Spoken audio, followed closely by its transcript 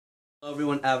Hello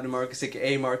everyone, Avenue Marcus,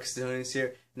 aka Marcus Denonis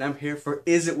here, and I'm here for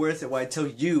Is It Worth It? Where I tell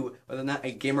you whether or not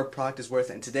a gamer product is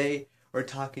worth it. And today, we're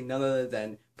talking none other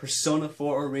than Persona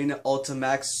 4 Arena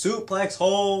Ultimax Suplex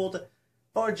Hold!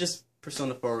 Or just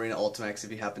Persona 4 Arena Ultimax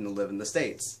if you happen to live in the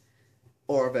States.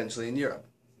 Or eventually in Europe.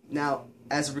 Now,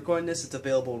 as of recording this, it's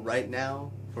available right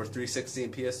now for 360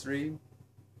 and PS3,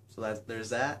 so there's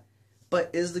that.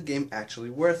 But is the game actually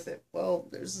worth it? Well,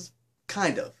 there's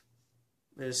kind of.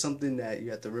 There's something that you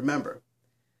have to remember.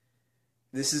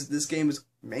 This game is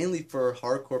mainly for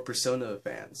hardcore Persona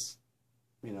fans.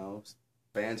 You know,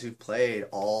 fans who've played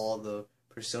all the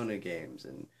Persona games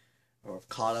or have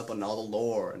caught up on all the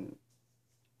lore, and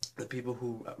the people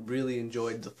who really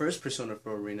enjoyed the first Persona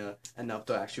 4 Arena enough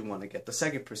to actually want to get the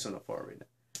second Persona 4 Arena.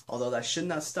 Although that should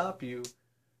not stop you,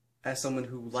 as someone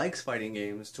who likes fighting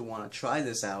games, to want to try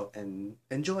this out and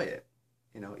enjoy it.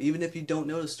 You know, even if you don't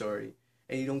know the story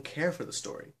and you don't care for the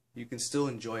story, you can still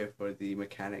enjoy it for the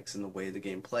mechanics and the way the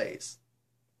game plays.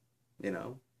 You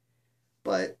know?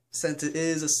 But since it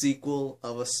is a sequel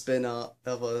of a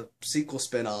sequel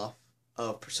spin-off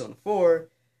of Persona 4,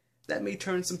 that may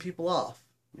turn some people off.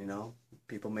 You know?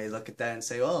 People may look at that and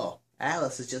say, "Oh,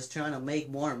 Alice is just trying to make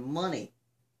more money."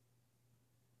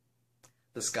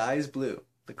 The sky is blue.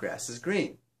 The grass is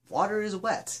green. Water is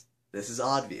wet. This is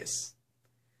obvious.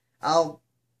 I'll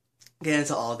get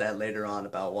into all that later on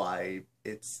about why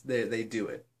they do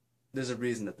it. There's a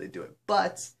reason that they do it.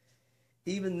 But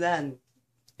even then,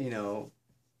 you know,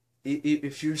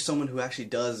 if you're someone who actually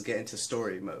does get into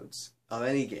story modes of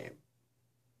any game,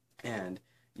 and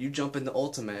you jump into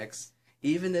Ultimax,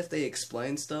 even if they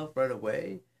explain stuff right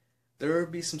away, there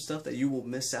will be some stuff that you will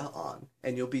miss out on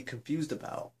and you'll be confused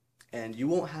about. And you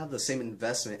won't have the same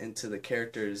investment into the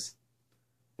characters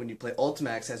when you play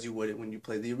Ultimax as you would when you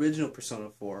play the original Persona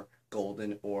 4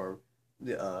 Golden or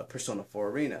the Persona 4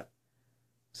 Arena.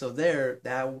 So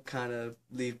that will kind of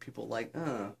leave people like,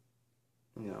 you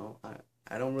know,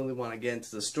 I don't really want to get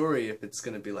into the story if it's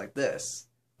going to be like this,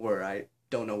 where I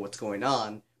don't know what's going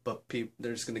on, but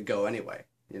they're just going to go anyway,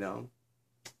 you know?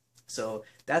 So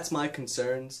that's my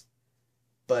concerns,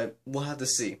 but we'll have to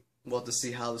see. We'll have to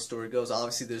see how the story goes.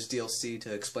 Obviously, there's DLC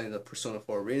to explain the Persona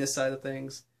 4 Arena side of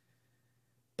things,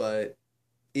 but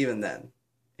even then,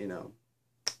 you know,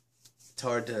 it's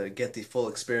hard to get the full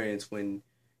experience when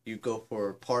you go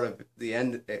for part of the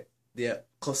end,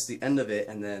 close to the end of it,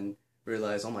 and then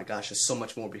realize, oh my gosh, there's so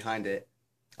much more behind it.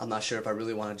 I'm not sure if I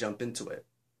really want to jump into it,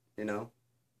 you know?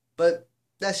 But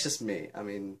that's just me. I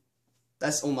mean,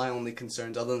 that's all my only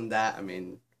concerns. Other than that, I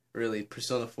mean, really,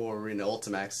 Persona 4 Arena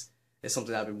Ultimax is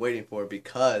something I've been waiting for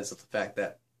because of the fact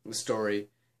that the story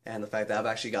and the fact that I've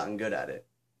actually gotten good at it.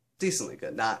 Decently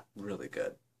good, not really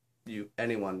good.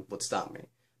 Anyone would stop me.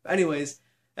 But anyways,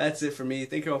 that's it for me.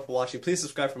 Thank you all for watching. Please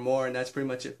subscribe for more, and that's pretty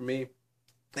much it for me.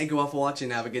 Thank you all for watching,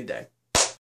 and have a good day.